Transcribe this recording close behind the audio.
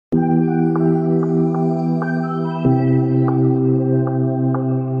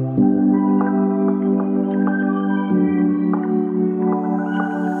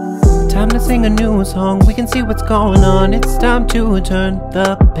sing a new song, we can see what's going on. It's time to turn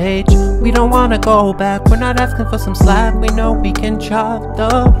the page. We don't wanna go back, we're not asking for some slack. We know we can chart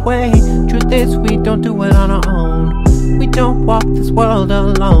the way. Truth is, we don't do it on our own. We don't walk this world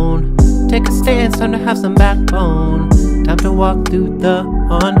alone. Take a stance, time to have some backbone. Time to walk through the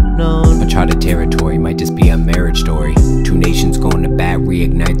unknown. Uncharted territory might just be a marriage story. Two nations going to bat,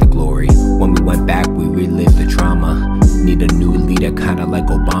 reignite the glory. When we went back, we relived the trauma. Need a new leader, kinda like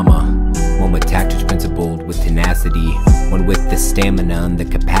Obama. One with tactics principled with tenacity. One with the stamina and the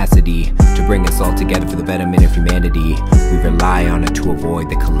capacity to bring us all together for the betterment of humanity. We rely on it to avoid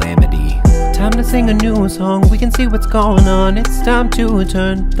the calamity. Time to sing a new song, we can see what's going on. It's time to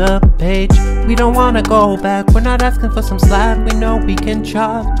turn the page. We don't wanna go back, we're not asking for some slack. We know we can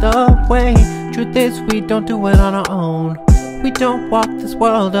chart the way. Truth is, we don't do it on our own. We don't walk this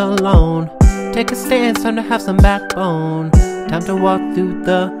world alone. Take a stance, time to have some backbone. Time to walk through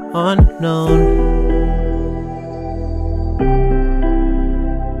the unknown.